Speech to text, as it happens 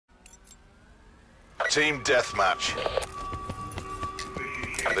Team deathmatch.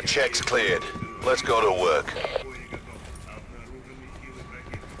 The check's cleared. Let's go to work.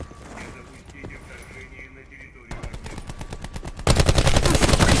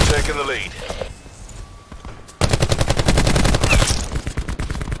 Taking the lead.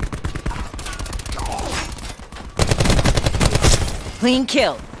 Clean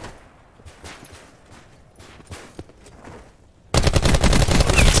kill.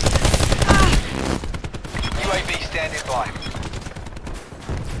 UAV standing by.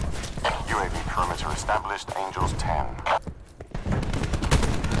 UAV perimeter established. Angels 10.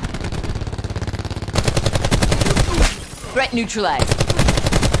 Threat neutralized.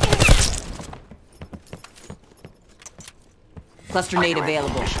 Cluster nade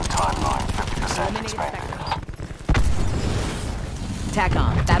available. Mission timeline 50% expanded. Attack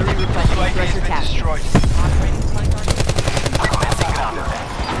on. Battery requesting UAV pressure has been tap. destroyed. Commencing ground attack.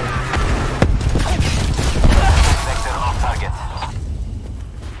 Sector off target.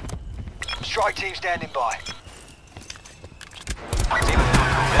 Strike team standing by.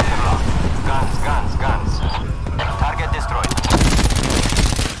 Guns. Target destroyed.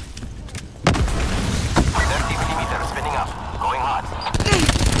 30mm spinning up. Going hot.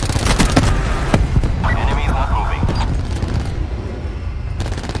 Enemy is not moving.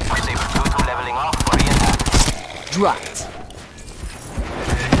 Saber 2-2 leveling off for re-attack. Dropped.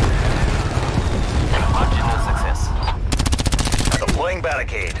 Marginal success. Deploying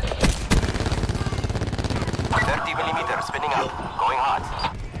barricade. 30mm spinning up. Going hot.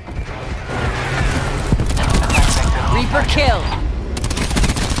 Reaper kill.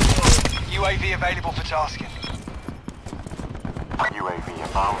 UAV available for tasking. UAV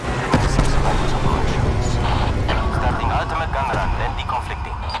above. Commencing select operations. Starting ultimate gun run, then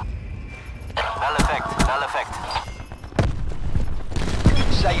deconflicting. Null effect.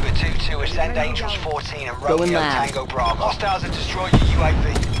 Saber 2-2, ascend Angels 14 and Going Romeo loud. Tango Bravo. Hostiles have destroyed your UAV.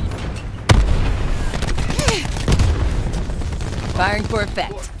 Firing for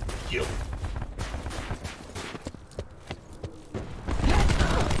effect.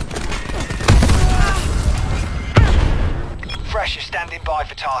 Fresh is standing by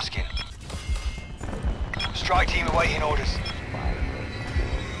for tasking. Strike team awaiting orders.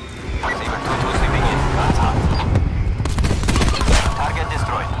 Saber 2-2 sweeping in. Guns hot. Target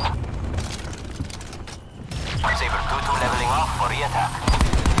destroyed. Saber 2-2 leveling off for re-attack.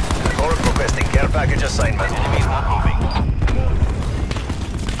 Corp requesting care package assignment. Enemy is not moving.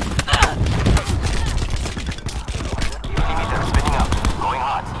 Millimeter spinning up. Going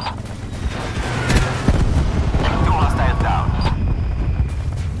hot. 2 hostiles down.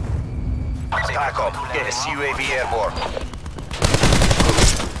 Back up. Yes, UAV airborne.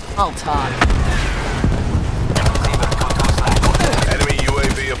 I'll talk. Saber 2-2 slack. Enemy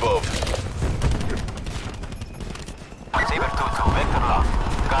UAV above. Saber 2-2 vector lock.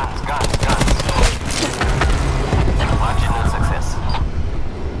 Guns. Marginal success.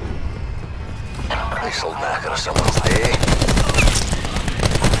 This'll knacker someone's day.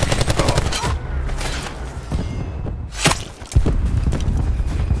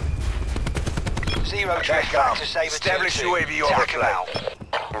 0 drift back to Saber 2-2. Establish UAV Tack 'em overflight. out.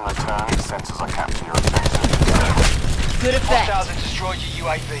 In return, sensors are capturing your objective. Good effect. Hostiles have destroyed your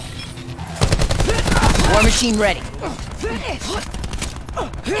UAV. War machine ready.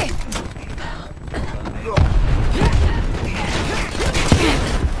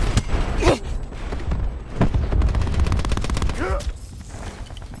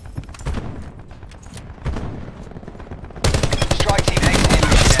 Strike team exiting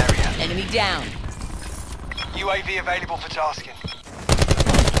mission area. Enemy down. UAV available for tasking.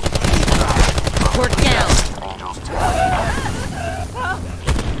 Port down. Angels 10.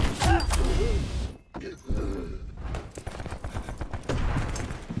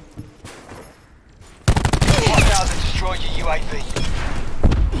 Hostiles have destroyed your UAV.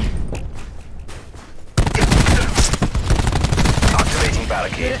 Activating Good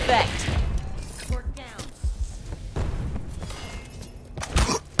barricade. effect. Port down.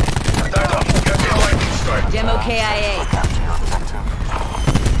 Stand up. Get the lightning strike. Demo KIA. Capture your objective.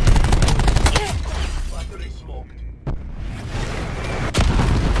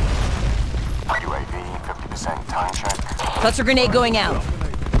 UAV 50% time check. Cluster grenade going out.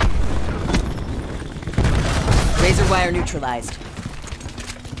 Razor wire neutralized.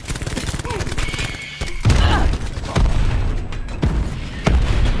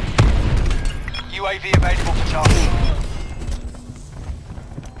 UAV available for tasking.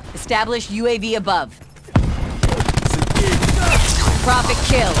 Establish UAV above. Profit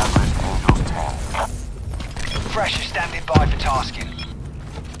kill. Angels 10. Fresh is standing by for tasking.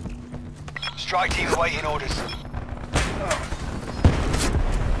 Strike team awaiting orders.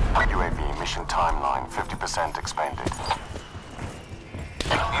 UAV mission timeline 50% expanded.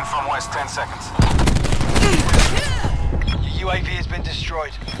 In from west, 10 seconds. Your UAV has been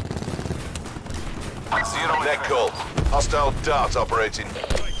destroyed. Zero Net effect. call. Hostile dart operating.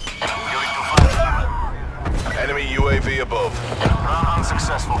 Fury to fire. Enemy UAV above. Run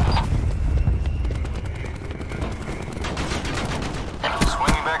unsuccessful.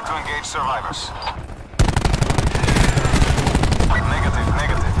 Swinging back to engage survivors. Negative,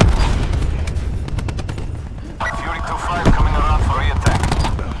 negative. Fury 2-5 coming around for re-attack.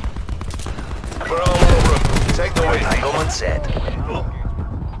 We're all over him. Take the win. Entanglement set.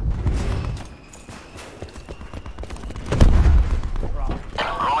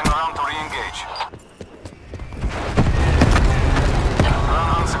 Rolling around to re-engage. Run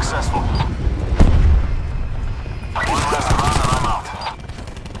unsuccessful. One last run and I'm out.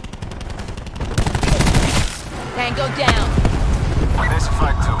 Tango down. This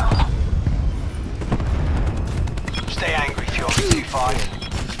fight too. Stay angry, Fury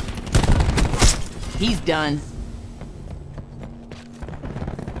 2-5. He's done.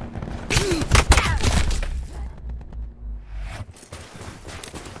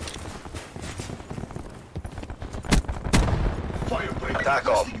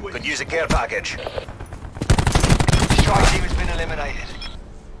 TACOM. Could use a care package. Strike team has been eliminated.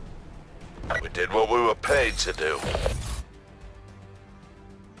 We did what we were paid to do.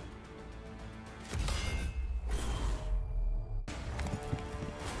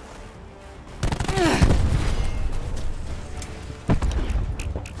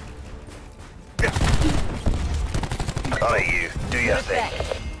 Alright, you. Do your thing.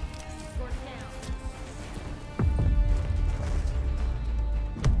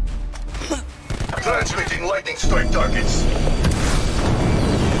 Transmitting lightning strike targets.